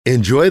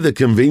Enjoy the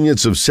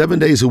convenience of 7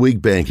 days a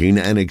week banking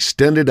and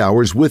extended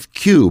hours with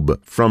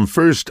Cube from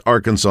First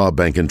Arkansas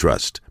Bank and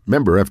Trust.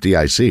 Member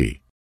FDIC.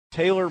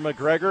 Taylor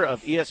McGregor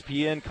of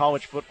ESPN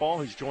College Football,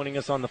 who's joining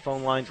us on the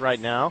phone lines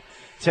right now.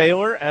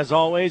 Taylor, as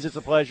always, it's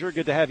a pleasure.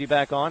 Good to have you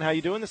back on. How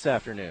you doing this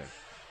afternoon?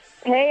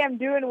 Hey, I'm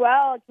doing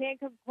well. Can't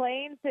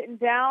complain. Sitting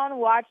down,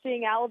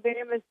 watching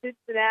Alabama,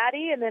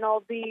 Cincinnati, and then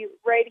I'll be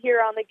right here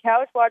on the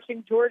couch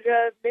watching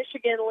Georgia,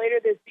 Michigan later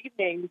this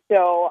evening.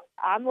 So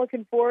I'm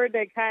looking forward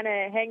to kind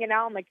of hanging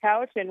out on the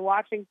couch and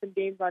watching some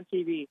games on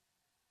TV.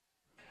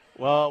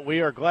 Well, we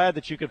are glad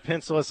that you could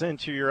pencil us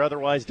into your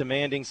otherwise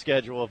demanding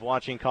schedule of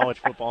watching college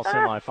football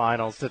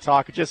semifinals to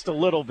talk just a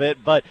little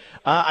bit. But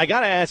I got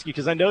to ask you,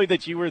 because I know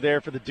that you were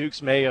there for the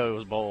Duke's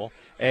Mayo Bowl,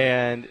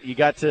 and you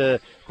got to,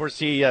 of course,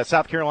 see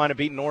South Carolina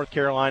beat North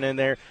Carolina in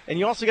there, and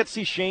you also got to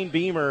see Shane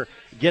Beamer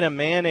get a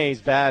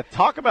mayonnaise bath.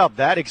 Talk about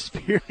that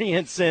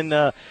experience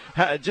and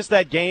just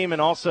that game,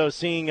 and also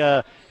seeing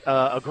a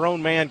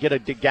grown man get a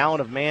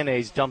gallon of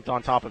mayonnaise dumped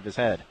on top of his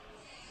head.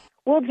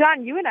 Well,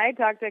 John, you and I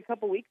talked a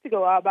couple weeks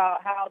ago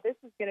about how this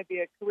is going to be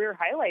a career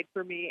highlight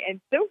for me. And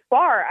so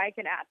far, I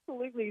can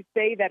absolutely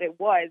say that it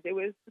was. It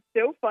was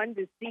so fun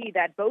to see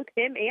that both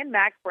him and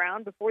Mac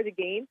Brown before the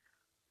game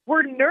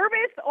were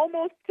nervous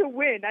almost to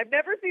win. I've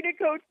never seen a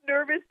coach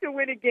nervous to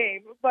win a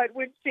game. But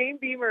when Shane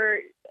Beamer,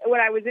 when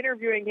I was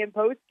interviewing him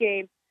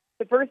post-game,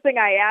 the first thing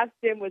I asked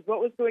him was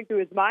what was going through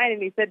his mind.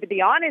 And he said, to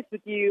be honest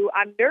with you,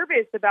 I'm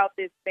nervous about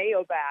this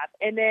Mayo bath.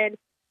 And then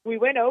we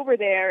went over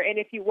there, and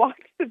if you watch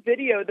the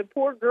video, the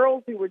poor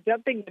girls who were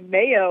jumping the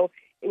mayo,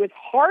 it was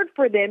hard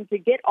for them to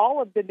get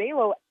all of the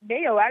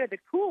mayo out of the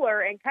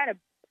cooler and kind of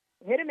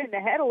hit him in the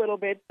head a little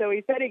bit. So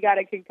he said he got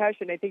a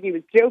concussion. I think he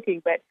was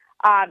joking, but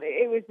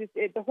it was just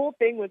the whole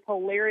thing was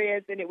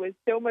hilarious, and it was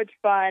so much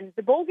fun.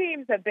 The bowl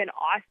games have been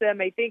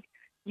awesome. I think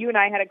you and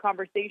I had a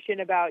conversation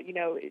about,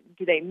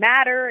 do they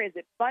matter? Is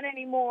it fun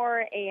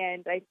anymore?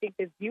 And I think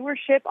the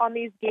viewership on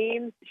these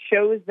games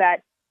shows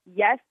that,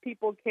 yes,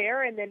 people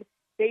care, and then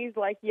days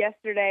like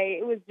yesterday,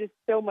 it was just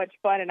so much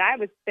fun, and I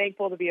was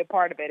thankful to be a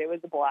part of it. It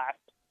was a blast.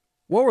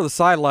 What were the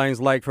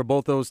sidelines like for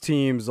both those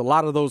teams? A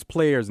lot of those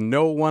players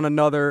know one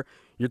another.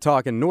 You're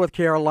talking North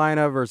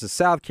Carolina versus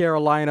South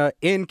Carolina.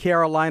 In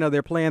Carolina,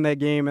 they're playing that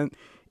game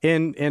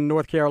in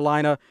North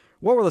Carolina.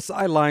 What were the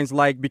sidelines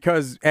like?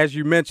 Because, as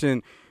you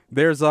mentioned,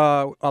 there's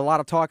a lot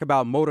of talk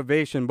about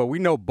motivation, but we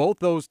know both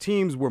those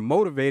teams were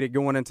motivated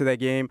going into that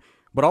game,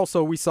 but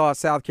also we saw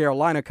South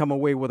Carolina come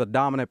away with a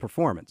dominant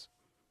performance.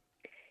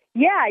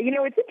 Yeah,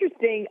 it's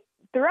interesting.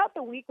 Throughout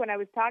the week when I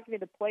was talking to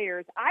the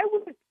players, I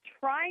was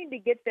trying to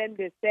get them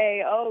to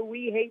say, oh,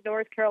 we hate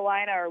North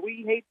Carolina or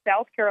we hate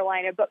South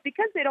Carolina. But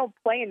because they don't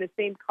play in the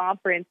same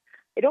conference,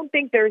 I don't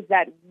think there's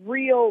that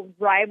real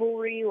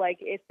rivalry like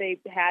if they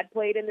had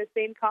played in the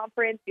same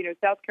conference.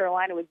 South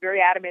Carolina was very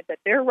adamant that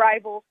their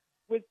rival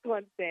was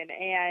Clemson.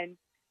 And,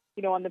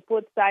 on the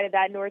flip side of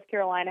that, North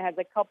Carolina has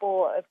a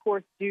couple, of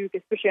course, Duke,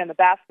 especially on the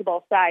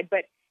basketball side.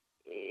 But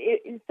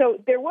so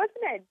there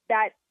wasn't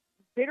that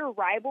bitter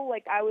rivalry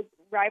like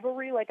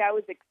I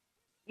was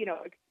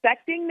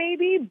expecting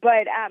maybe,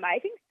 but I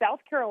think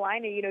South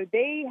Carolina,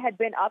 they had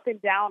been up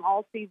and down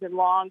all season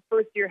long.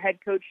 First year head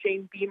coach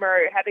Shane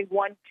Beamer having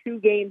won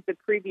 2 games the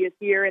previous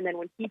year, and then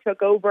when he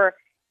took over,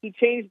 he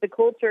changed the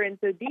culture, and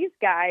so these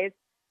guys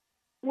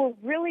were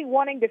really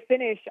wanting to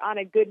finish on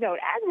a good note,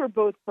 as were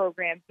both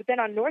programs. But then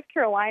on North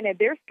Carolina,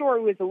 their story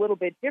was a little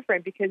bit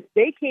different because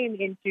they came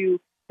into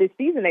this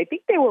season, I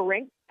think they were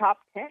ranked top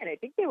 10. I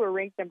think they were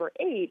ranked number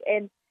 8,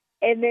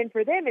 and then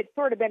for them, it's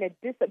sort of been a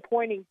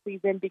disappointing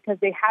season because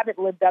they haven't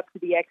lived up to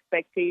the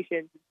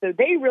expectations. So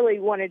they really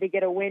wanted to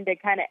get a win to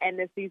kind of end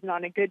the season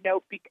on a good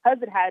note because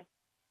it had,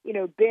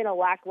 been a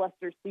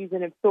lackluster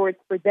season of sorts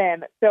for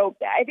them. So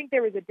I think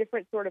there was a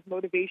different sort of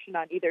motivation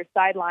on either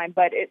sideline,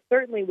 but it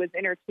certainly was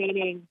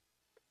entertaining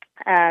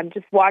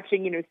just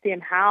watching,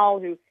 Sam Howell,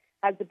 who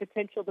has the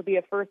potential to be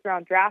a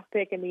first-round draft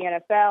pick in the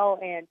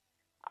NFL. And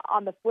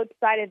on the flip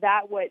side of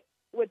that, what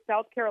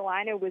South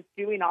Carolina was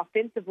doing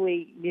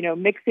offensively,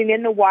 mixing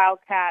in the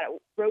Wildcat,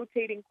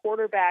 rotating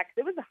quarterbacks.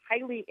 It was a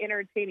highly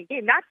entertaining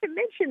game, not to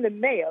mention the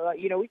Mayo.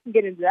 We can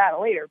get into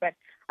that later, but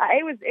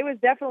it was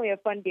definitely a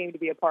fun game to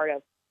be a part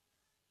of.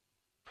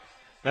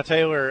 Now,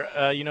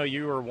 Taylor,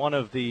 you were one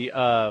of the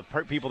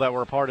people that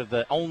were a part of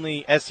the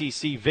only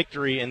SEC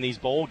victory in these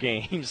bowl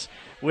games,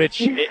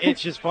 which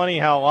it's just funny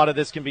how a lot of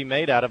this can be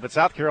made out of. But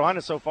South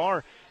Carolina so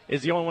far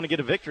is the only one to get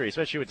a victory,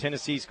 especially with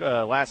Tennessee's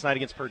last night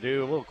against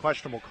Purdue. A little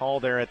questionable call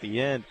there at the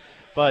end.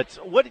 But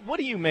what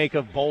do you make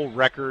of bowl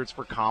records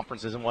for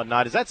conferences and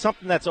whatnot? Is that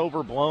something that's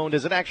overblown?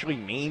 Does it actually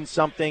mean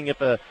something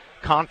if a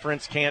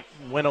conference can't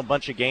win a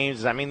bunch of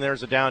games? I mean,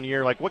 there's a down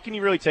year. Like, what can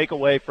you really take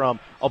away from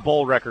a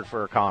bowl record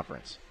for a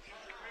conference?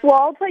 Well,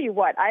 I'll tell you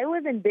what, I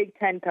live in Big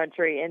Ten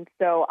country, and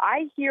so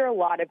I hear a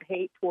lot of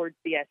hate towards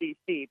the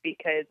SEC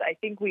because I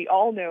think we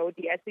all know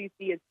the SEC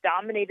has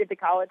dominated the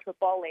college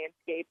football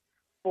landscape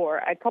for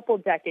a couple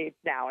decades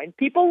now, and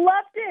people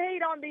love to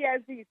hate on the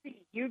SEC.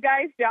 You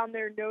guys down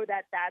there know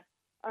that that's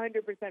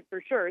 100%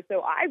 for sure.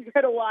 So I've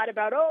read a lot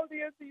about, the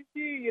SEC,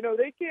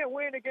 they can't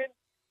win against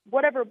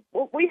whatever.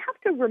 Well, we have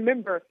to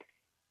remember,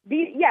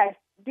 yes,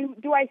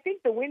 do I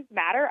think the wins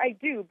matter? I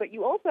do, but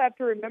you also have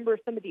to remember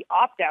some of the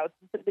opt-outs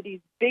and some of these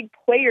big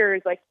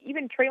players, like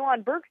even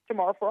Treylon Burks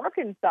tomorrow for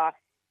Arkansas.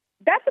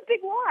 That's a big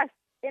loss.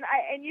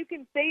 And you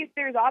can say if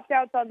there's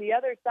opt-outs on the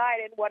other side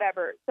and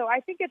whatever. So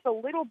I think it's a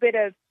little bit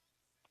of,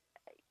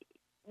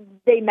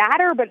 they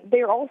matter, but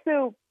they're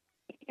also,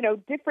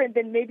 different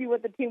than maybe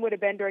what the team would have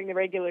been during the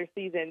regular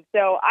season.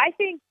 So I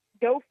think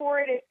go for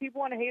it. If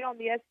people want to hate on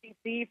the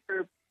SEC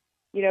for,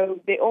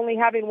 they only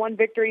having one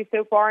victory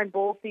so far in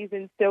bowl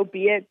season, so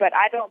be it. But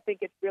I don't think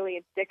it's really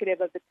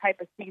indicative of the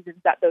type of seasons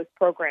that those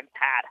programs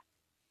had.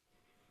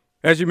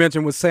 As you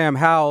mentioned with Sam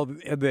Howell,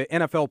 the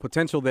NFL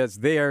potential that's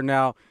there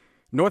now,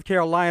 North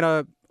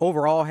Carolina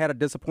overall had a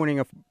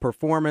disappointing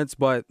performance,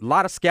 but a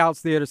lot of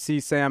scouts there to see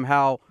Sam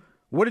Howell.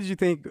 What did you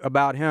think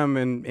about him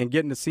and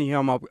getting to see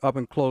him up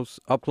close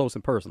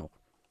and personal?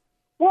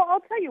 Well,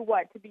 I'll tell you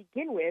what, to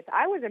begin with,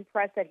 I was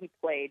impressed that he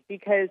played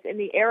because in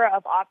the era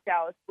of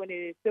opt-outs, when it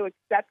is so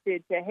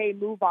accepted to, hey,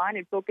 move on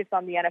and focus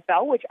on the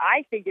NFL, which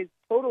I think is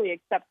totally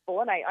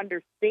acceptable, and I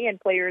understand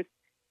players'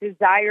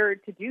 desire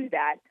to do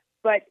that.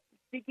 But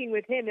speaking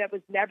with him, that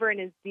was never in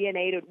his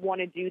DNA to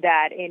want to do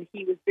that, and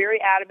he was very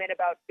adamant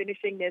about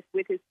finishing this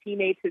with his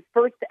teammates. His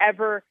first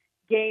ever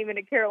game in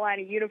a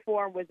Carolina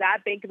uniform was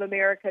at Bank of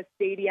America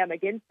Stadium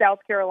against South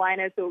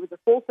Carolina, so it was a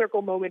full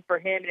circle moment for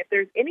him. And if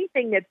there's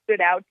anything that stood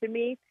out to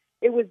me,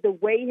 it was the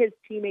way his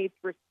teammates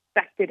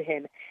respected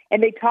him.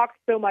 And they talked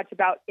so much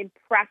about in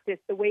practice,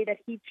 the way that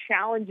he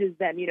challenges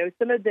them.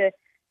 Some of the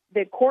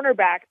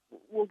cornerbacks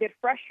will get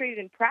frustrated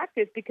in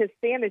practice because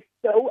Sam is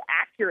so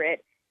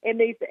accurate, and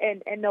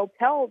they'll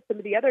tell some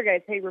of the other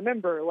guys, hey,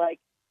 remember, like,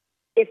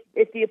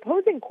 if the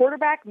opposing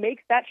quarterback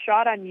makes that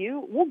shot on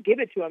you, we'll give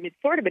it to him. It's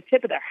sort of a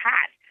tip of their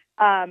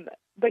hat.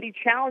 But he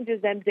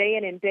challenges them day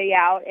in and day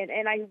out.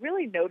 And I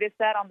really noticed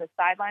that on the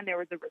sideline. There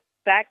was a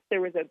respect. There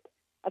was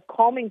a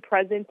calming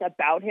presence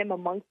about him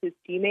amongst his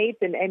teammates.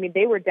 And,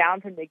 they were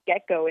down from the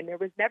get-go, and there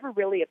was never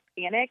really a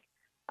panic,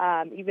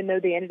 even though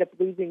they ended up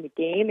losing the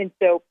game. And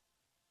so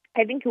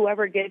I think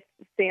whoever gets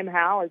Sam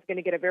Howell is going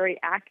to get a very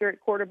accurate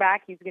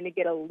quarterback. He's going to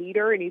get a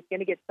leader, and he's going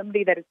to get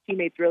somebody that his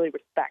teammates really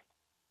respect.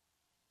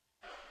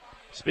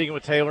 Speaking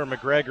with Taylor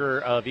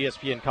McGregor of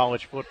ESPN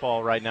College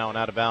Football right now on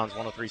Out of Bounds,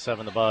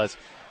 103.7 The Buzz.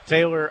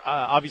 Taylor,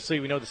 obviously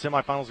we know the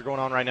semifinals are going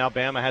on right now.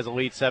 Bama has a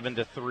lead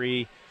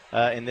 7-3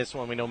 in this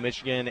one. We know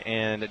Michigan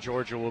and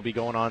Georgia will be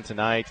going on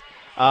tonight.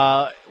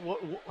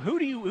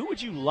 Who would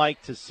you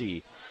like to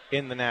see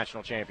in the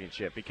national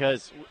championship?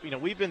 Because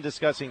we've been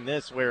discussing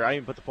this, where I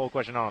even put the poll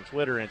question on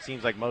Twitter, and it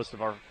seems like most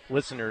of our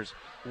listeners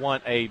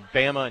want a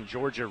Bama and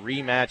Georgia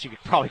rematch. You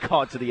could probably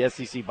call it to the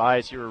SEC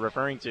bias you were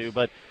referring to,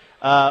 but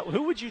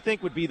who would you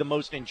think would be the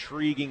most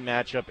intriguing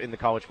matchup in the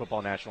college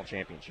football national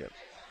championship?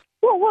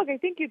 Well, look, I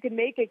think you can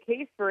make a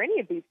case for any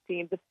of these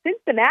teams. If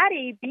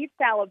Cincinnati beats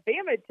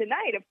Alabama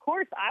tonight, of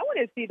course, I want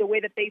to see the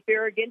way that they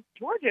fare against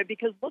Georgia,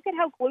 because look at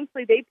how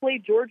closely they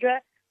played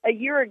Georgia a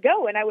year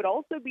ago. And I would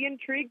also be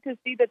intrigued to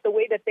see that the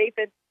way that they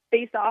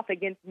face off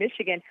against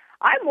Michigan.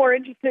 I'm more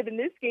interested in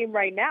this game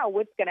right now,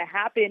 what's going to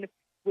happen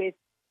with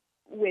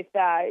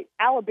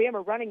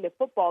Alabama running the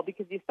football,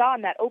 because you saw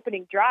in that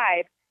opening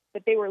drive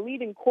that they were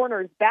leaving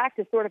corners back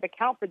to sort of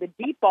account for the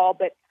deep ball.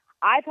 But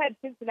I've had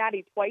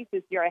Cincinnati twice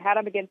this year. I had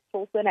them against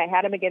Tulsa and I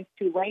had them against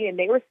Tulane, and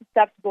they were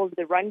susceptible to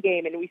the run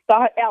game. And we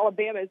saw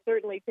Alabama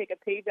certainly take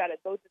a page out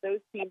of both of those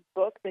teams'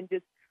 books and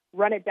just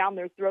run it down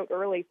their throat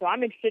early. So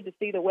I'm interested to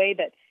see the way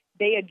that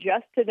they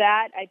adjust to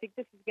that. I think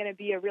this is going to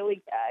be a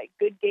really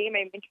good game.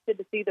 I'm interested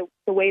to see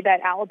the way that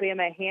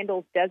Alabama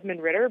handles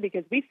Desmond Ridder,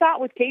 because we saw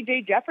it with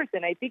KJ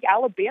Jefferson. I think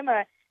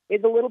Alabama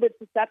is a little bit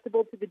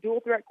susceptible to the dual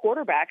threat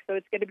quarterback. So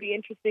it's going to be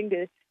interesting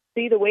to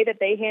see the way that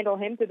they handle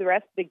him through the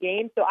rest of the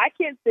game. So I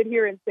can't sit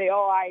here and say,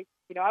 I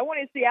want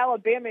to see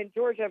Alabama and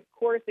Georgia. Of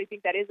course, I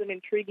think that is an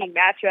intriguing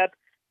matchup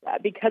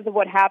because of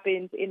what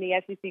happened in the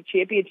SEC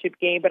championship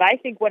game. But I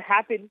think what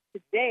happens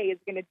today is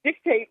going to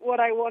dictate what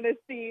I want to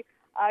see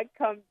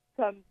come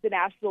the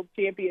national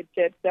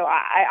championship. So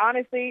I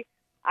honestly,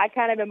 I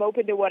kind of am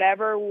open to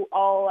whatever.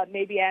 I'll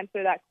maybe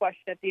answer that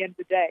question at the end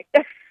of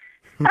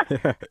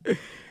the day.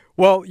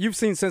 Well, you've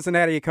seen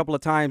Cincinnati a couple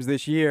of times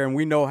this year, and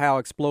we know how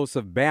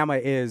explosive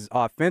Bama is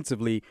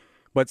offensively,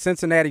 but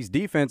Cincinnati's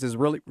defense has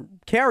really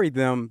carried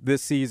them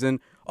this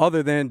season,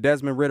 other than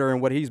Desmond Ridder and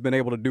what he's been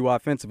able to do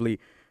offensively.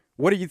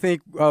 What do you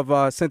think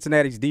of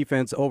Cincinnati's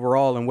defense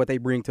overall and what they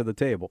bring to the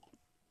table?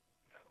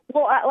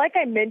 Well, like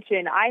I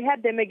mentioned, I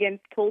had them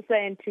against Tulsa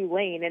and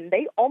Tulane, and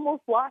they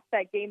almost lost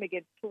that game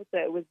against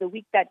Tulsa. It was the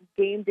week that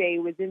game day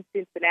was in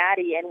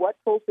Cincinnati, and what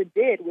Tulsa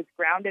did was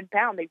ground and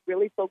pound. They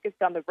really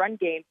focused on the run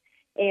game.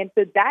 And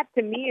so that,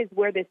 to me, is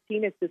where this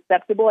team is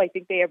susceptible. I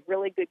think they have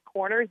really good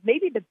corners,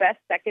 maybe the best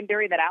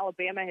secondary that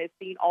Alabama has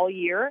seen all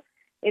year.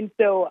 And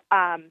so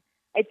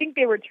I think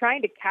they were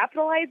trying to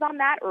capitalize on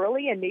that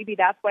early, and maybe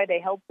that's why they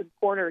held some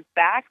corners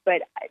back.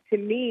 But to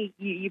me,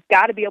 you've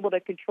got to be able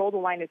to control the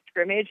line of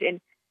scrimmage. And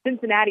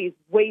Cincinnati is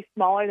way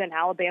smaller than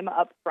Alabama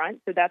up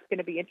front, so that's going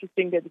to be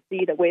interesting to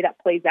see the way that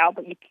plays out,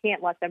 but you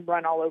can't let them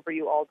run all over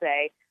you all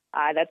day.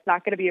 That's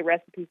not going to be a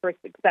recipe for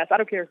success. I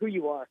don't care who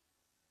you are.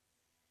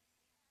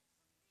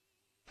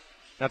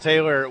 Now,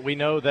 Taylor, we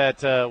know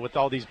that with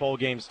all these bowl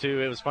games,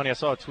 too, it was funny. I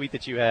saw a tweet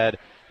that you had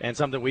and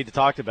something we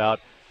talked about,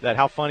 that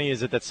how funny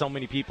is it that so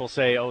many people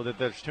say, oh, that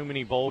there's too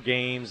many bowl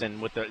games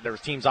and there's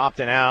teams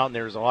opting out and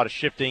there's a lot of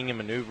shifting and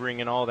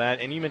maneuvering and all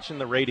that. And you mentioned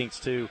the ratings,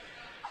 too.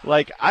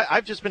 Like,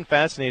 I've just been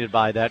fascinated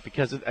by that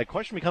because a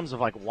question becomes of,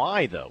 like,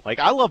 why, though? Like,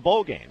 I love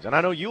bowl games, and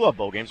I know you love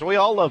bowl games, so we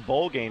all love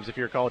bowl games if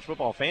you're a college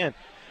football fan.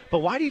 But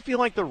why do you feel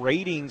like the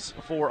ratings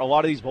for a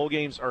lot of these bowl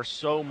games are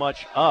so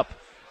much up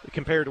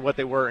compared to what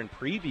they were in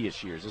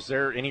previous years? Is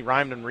there any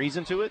rhyme and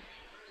reason to it?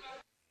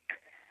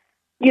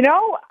 You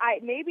know,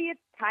 maybe it's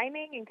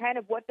timing and kind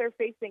of what they're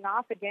facing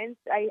off against.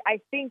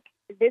 I think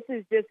this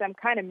is just, I'm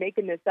kind of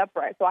making this up,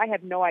 right? So I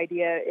have no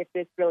idea if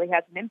this really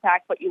has an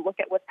impact, but you look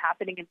at what's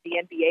happening in the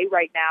NBA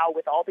right now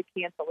with all the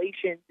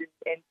cancellations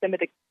and some of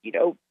the,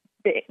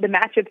 the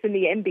matchups in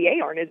the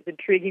NBA aren't as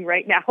intriguing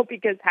right now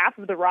because half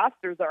of the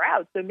rosters are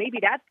out. So maybe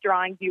that's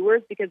drawing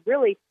viewers because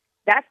really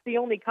that's the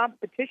only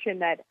competition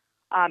that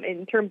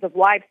in terms of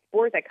live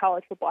sport that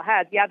college football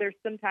has. Yeah, there's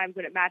sometimes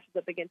when it matches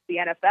up against the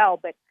NFL,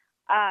 but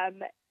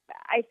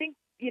I think,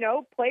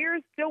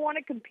 players still want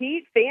to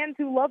compete. Fans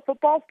who love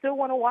football still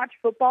want to watch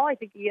football. I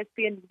think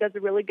ESPN does a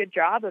really good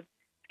job of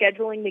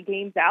scheduling the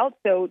games out.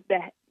 So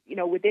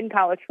within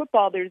college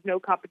football, there's no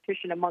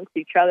competition amongst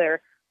each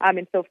other.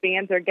 And so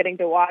fans are getting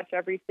to watch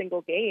every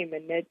single game,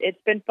 and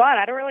it's been fun.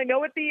 I don't really know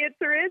what the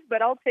answer is,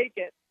 but I'll take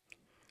it.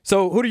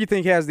 So who do you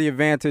think has the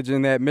advantage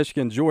in that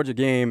Michigan-Georgia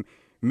game?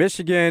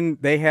 Michigan,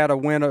 they had a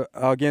win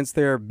against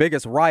their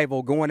biggest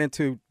rival going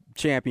into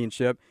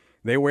championship.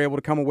 They were able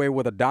to come away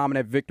with a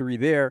dominant victory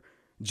there.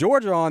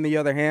 Georgia, on the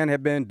other hand,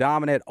 have been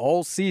dominant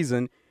all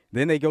season.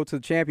 Then they go to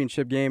the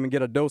championship game and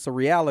get a dose of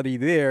reality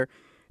there.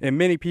 And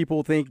many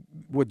people think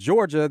with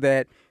Georgia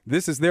that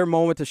this is their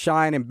moment to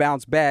shine and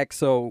bounce back.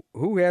 So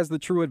who has the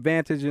true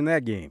advantage in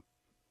that game?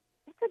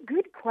 That's a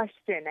good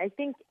question. I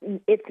think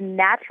it's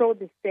natural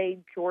to say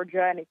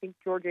Georgia, and I think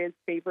Georgia is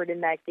favored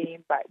in that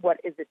game by,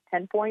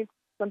 10 points,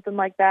 something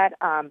like that.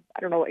 I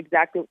don't know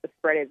exactly what the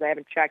spread is. I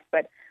haven't checked.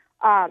 But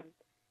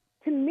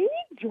to me,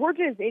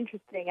 Georgia is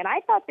interesting. And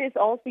I thought this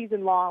all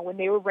season long when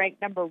they were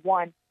ranked number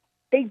one.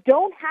 They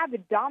don't have a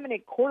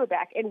dominant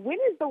quarterback. And when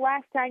is the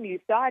last time you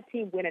saw a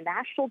team win a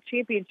national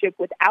championship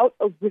without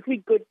a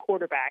really good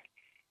quarterback?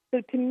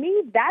 So to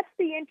me, that's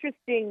the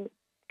interesting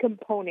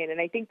component.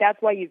 And I think that's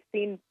why you've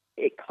seen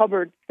it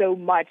covered so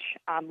much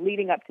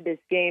leading up to this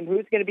game.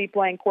 Who's going to be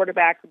playing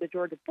quarterback for the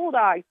Georgia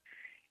Bulldogs?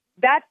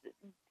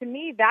 To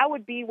me, that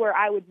would be where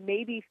I would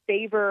maybe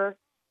favor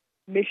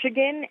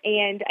Michigan.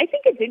 And I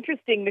think it's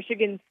interesting,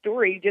 Michigan's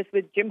story just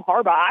with Jim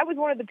Harbaugh. I was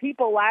one of the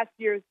people last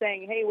year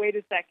saying, hey, wait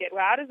a second,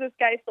 well, how does this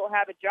guy still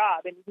have a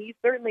job? And he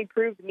certainly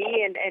proved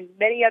me and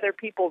many other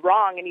people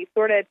wrong. And he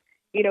sort of,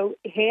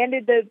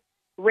 handed the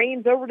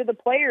reins over to the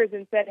players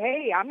and said,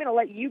 hey, I'm going to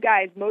let you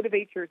guys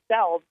motivate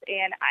yourselves.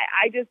 And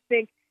I just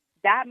think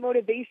that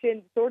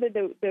motivation, sort of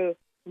the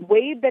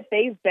wave that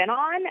they've been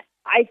on,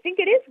 I think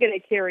it is going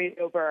to carry it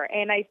over.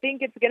 And I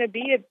think it's going to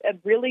be a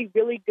really,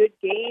 really good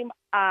game.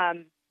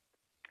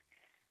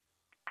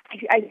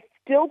 I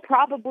still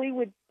probably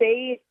would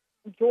say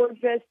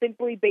Georgia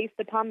simply based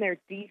upon their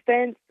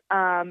defense.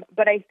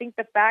 But I think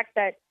the fact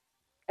that,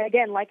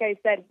 again, like I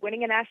said,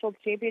 winning a national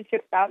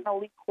championship without an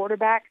elite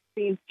quarterback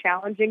seems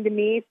challenging to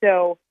me.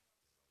 So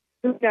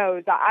who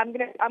knows? I'm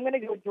gonna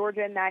go with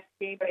Georgia in that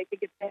game, but I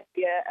think it's going to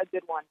be a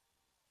good one.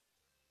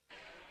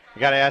 I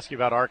got to ask you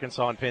about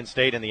Arkansas and Penn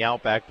State in the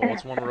Outback Bowl.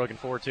 It's one we're looking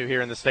forward to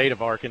here in the state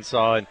of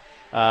Arkansas.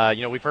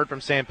 And, we've heard from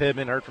Sam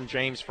Pittman, heard from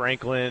James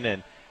Franklin,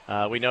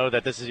 and we know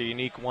that this is a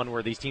unique one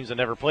where these teams have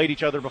never played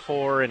each other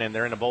before, and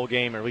they're in a bowl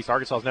game, or at least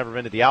Arkansas has never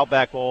been to the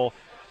Outback Bowl.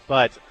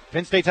 But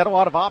Penn State's had a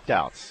lot of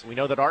opt-outs. We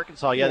know that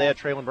Arkansas, they had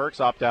Traylon Burks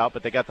opt out,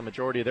 but they got the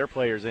majority of their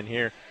players in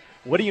here.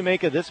 What do you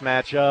make of this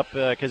matchup?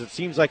 Because it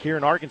seems like here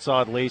in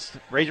Arkansas, at least,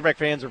 Razorback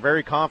fans are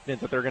very confident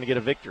that they're going to get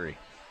a victory.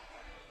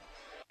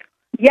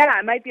 Yeah,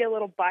 I might be a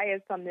little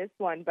biased on this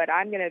one, but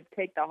I'm going to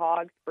take the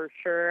Hogs for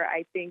sure.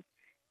 I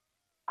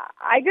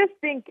just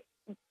think,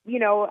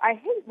 I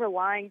hate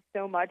relying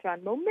so much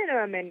on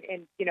momentum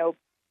and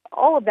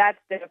all of that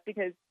stuff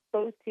because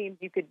both teams,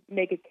 you could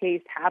make a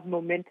case, have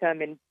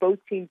momentum, and both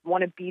teams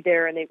want to be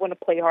there and they want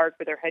to play hard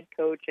for their head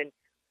coach. And,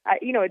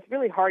 it's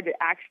really hard to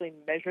actually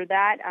measure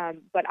that.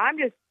 But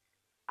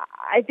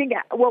I think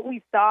what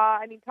we saw,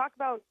 talk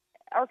about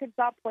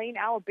Arkansas playing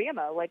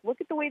Alabama. Like,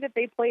 look at the way that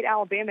they played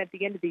Alabama at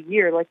the end of the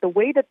year. Like, the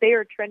way that they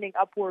are trending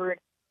upward,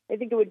 I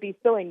think it would be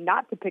silly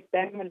not to pick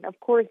them. And, of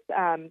course,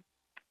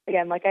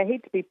 again, I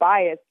hate to be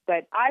biased,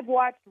 but I've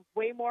watched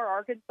way more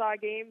Arkansas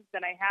games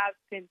than I have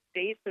Penn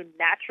State, so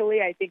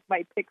naturally I think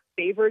my pick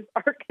favors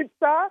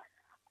Arkansas.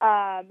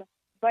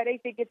 But I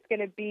think it's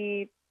going to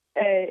be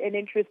an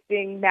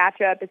interesting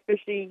matchup,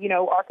 especially,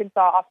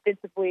 Arkansas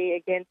offensively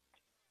against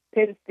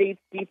Penn State's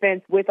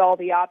defense with all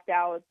the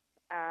opt-outs.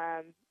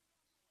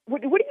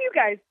 What are you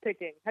guys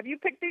picking? Have you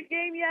picked the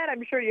game yet?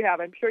 I'm sure you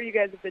have. I'm sure you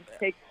guys have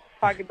been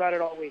talking about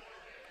it all week.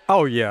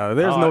 Oh, yeah,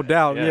 there's no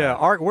doubt. Yeah.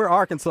 We're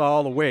Arkansas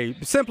all the way,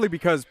 simply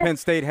because Penn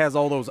State has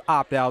all those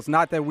opt-outs.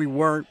 Not that we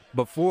weren't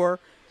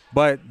before,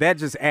 but that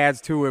just adds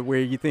to it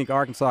where you think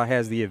Arkansas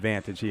has the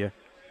advantage here.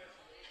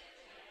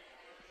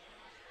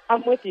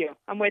 I'm with you.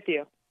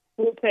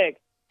 Blue Pig.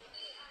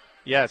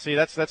 Yeah, see,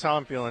 that's how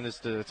I'm feeling.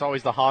 It's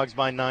always the Hogs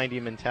by 90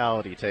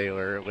 mentality,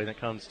 Taylor, when it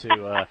comes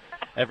to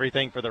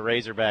everything for the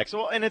Razorbacks.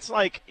 Well, and it's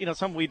like,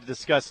 something we've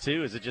discussed,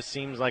 too, is it just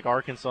seems like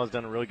Arkansas has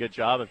done a really good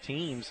job of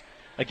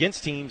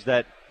against teams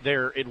that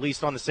they're at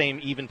least on the same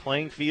even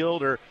playing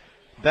field or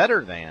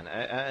better than.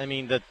 I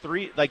mean,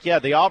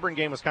 the Auburn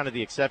game was kind of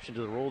the exception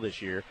to the rule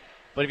this year.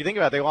 But if you think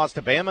about it, they lost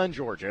to Bama and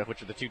Georgia,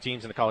 which are the two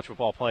teams in the college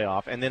football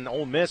playoff, and then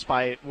Ole Miss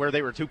by where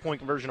they were a 2-point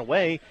conversion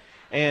away.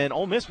 And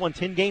Ole Miss won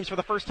 10 games for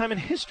the first time in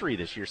history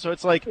this year. So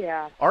it's like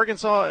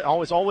Arkansas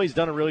always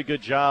done a really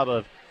good job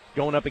of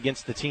going up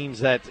against the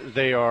teams that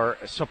they are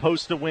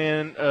supposed to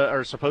win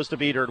or supposed to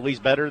beat or at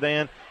least better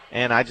than.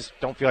 And I just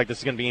don't feel like this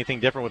is going to be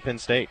anything different with Penn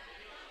State.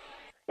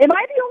 Am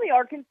I the only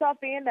Arkansas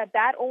fan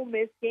that Ole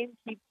Miss game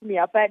keeps me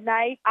up at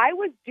night? I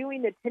was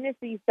doing the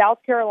Tennessee-South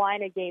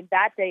Carolina game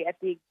that day at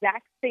the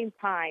exact same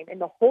time,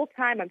 and the whole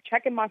time I'm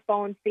checking my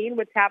phone, seeing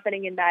what's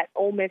happening in that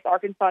Ole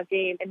Miss-Arkansas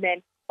game, and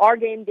then our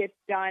game gets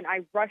done.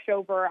 I rush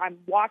over. I'm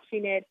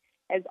watching it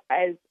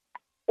as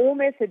Ole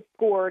Miss had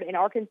scored, and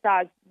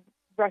Arkansas is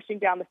rushing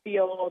down the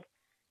field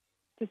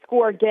to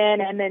score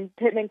again, and then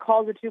Pittman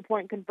calls a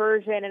 2-point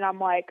conversion, and I'm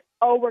like,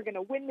 oh, we're going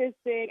to win this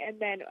thing. And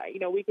then,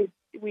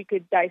 we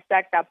could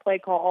dissect that play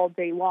call all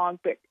day long,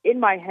 but in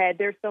my head,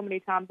 there's so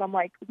many times I'm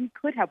like, we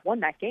could have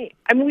won that game.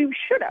 I mean, we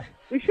should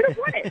have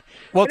won it.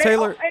 Well,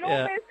 Taylor,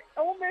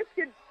 Ole Miss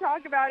could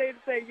talk about it and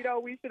say,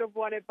 we should have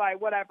won it by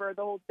whatever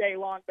the whole day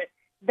long, but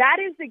that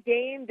is the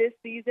game this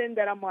season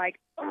that I'm like,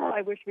 oh,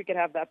 I wish we could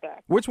have that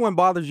back. which one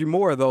bothers you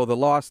more, though, the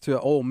loss to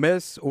Ole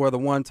Miss or the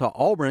one to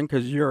Auburn?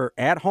 Because you're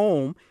at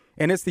home,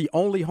 and it's the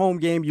only home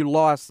game you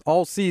lost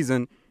all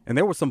season, and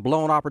there were some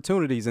blown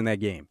opportunities in that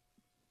game.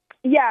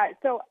 Yeah,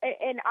 so,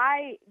 and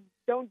I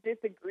don't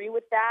disagree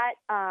with that.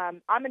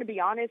 I'm going to be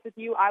honest with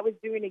you. I was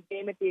doing a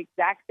game at the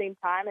exact same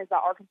time as the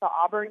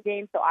Arkansas-Auburn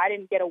game, so I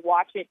didn't get to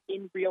watch it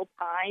in real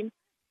time.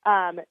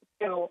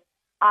 So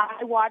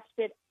I watched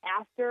it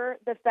after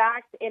the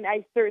fact, and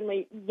I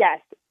certainly, yes,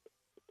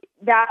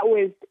 that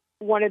was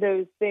one of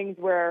those things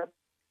where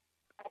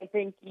I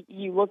think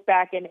you look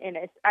back and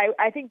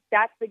I think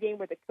that's the game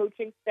where the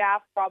coaching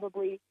staff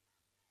probably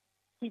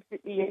keeps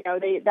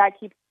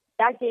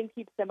that game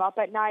keeps them up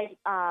at night.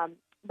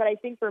 But I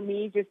think for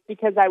me, just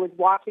because I was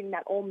watching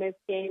that Ole Miss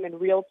game in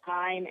real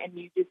time, and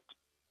it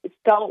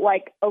felt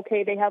like,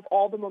 okay, they have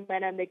all the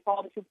momentum. They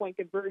call the 2-point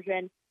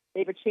conversion.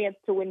 They have a chance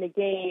to win the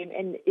game,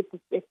 and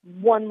if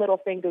one little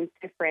thing goes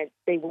different,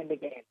 they win the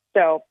game.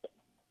 So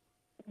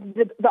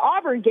the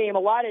Auburn game, a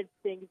lot of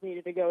things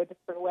needed to go a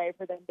different way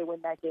for them to win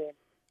that game.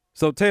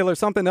 So, Taylor,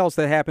 something else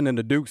that happened in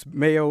the Duke's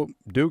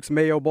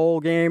Mayo Bowl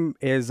game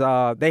is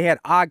they had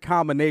odd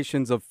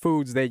combinations of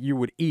foods that you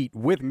would eat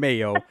with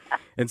mayo.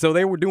 And so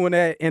they were doing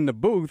that in the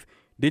booth.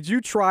 Did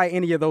you try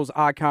any of those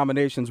odd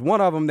combinations?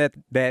 One of them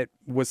that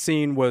was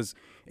seen was,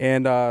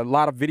 and a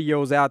lot of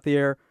videos out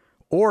there,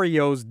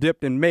 Oreos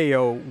dipped in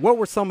mayo. What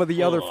were some of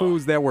the other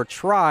foods that were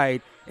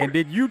tried, and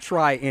did you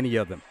try any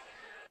of them?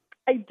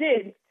 I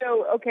did.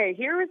 So, okay,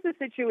 here was the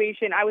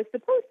situation. I was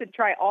supposed to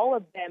try all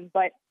of them,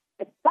 but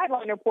as a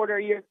sideline reporter,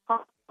 you're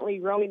constantly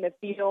roaming the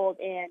field,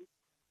 and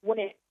when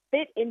it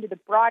fit into the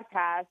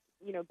broadcast,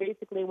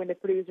 basically when the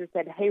producer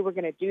said, hey, we're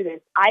going to do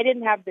this, I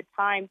didn't have the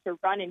time to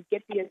run and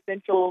get the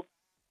essentials,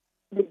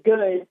 the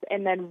goods,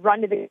 and then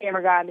run to the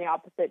camera guy on the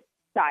opposite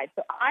side.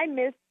 So I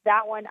missed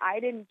that one. I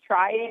didn't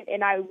try it,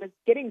 and I was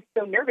getting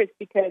so nervous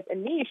because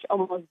Anish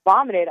almost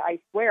vomited, I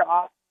swear,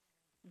 off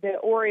the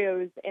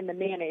Oreos and the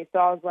mayonnaise. So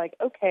I was like,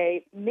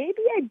 okay,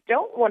 maybe I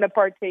don't want to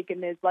partake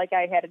in this like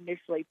I had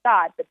initially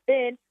thought. But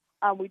then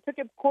we took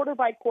it quarter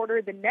by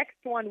quarter. The next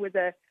one was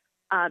a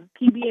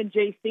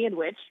PB&J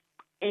sandwich,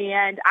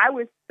 and I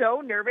was so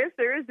nervous.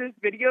 There is this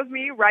video of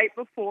me right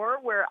before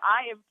where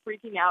I am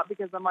freaking out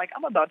because I'm like,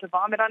 I'm about to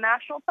vomit on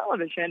national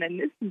television, and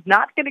this is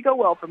not going to go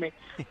well for me.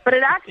 But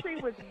it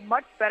actually was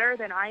much better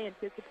than I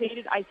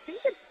anticipated. I think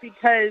it's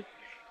because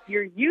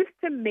you're used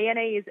to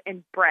mayonnaise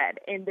and bread,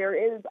 and there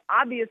is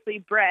obviously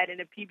bread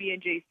in a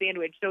PB&J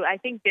sandwich. So I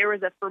think there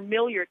was a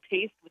familiar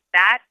taste with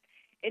that.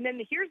 And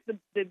then here's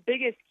the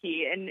biggest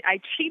key, and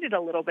I cheated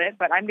a little bit,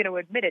 but I'm going to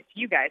admit it to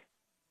you guys.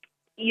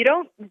 You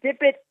don't dip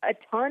it a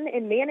ton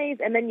in mayonnaise,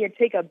 and then you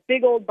take a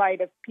big old bite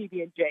of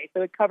PB&J,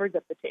 so it covers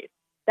up the taste.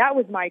 That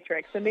was my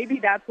trick. So maybe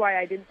that's why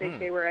I didn't think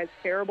they were as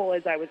terrible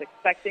as I was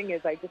expecting,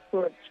 as I just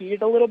sort of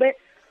cheated a little bit.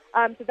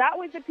 So that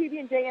was the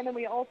PB&J, and then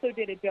we also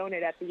did a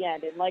donut at the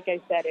end. And like I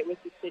said, it was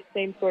the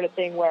same sort of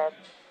thing where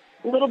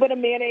a little bit of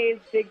mayonnaise,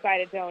 big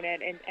bite of donut,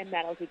 and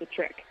that'll do the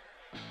trick.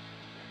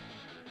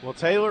 Well,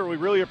 Taylor, we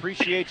really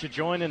appreciate you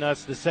joining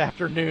us this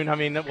afternoon. I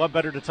mean, what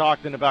better to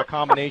talk than about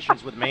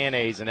combinations with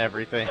mayonnaise and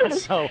everything?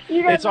 So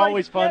it's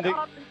always fun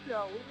to.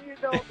 show. We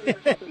need no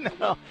favoritism.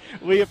 No,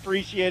 we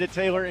appreciate it,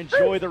 Taylor.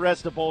 Enjoy the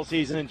rest of bowl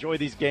season. Enjoy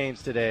these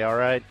games today, all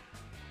right?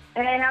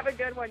 Hey, have a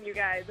good one, you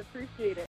guys. Appreciate it.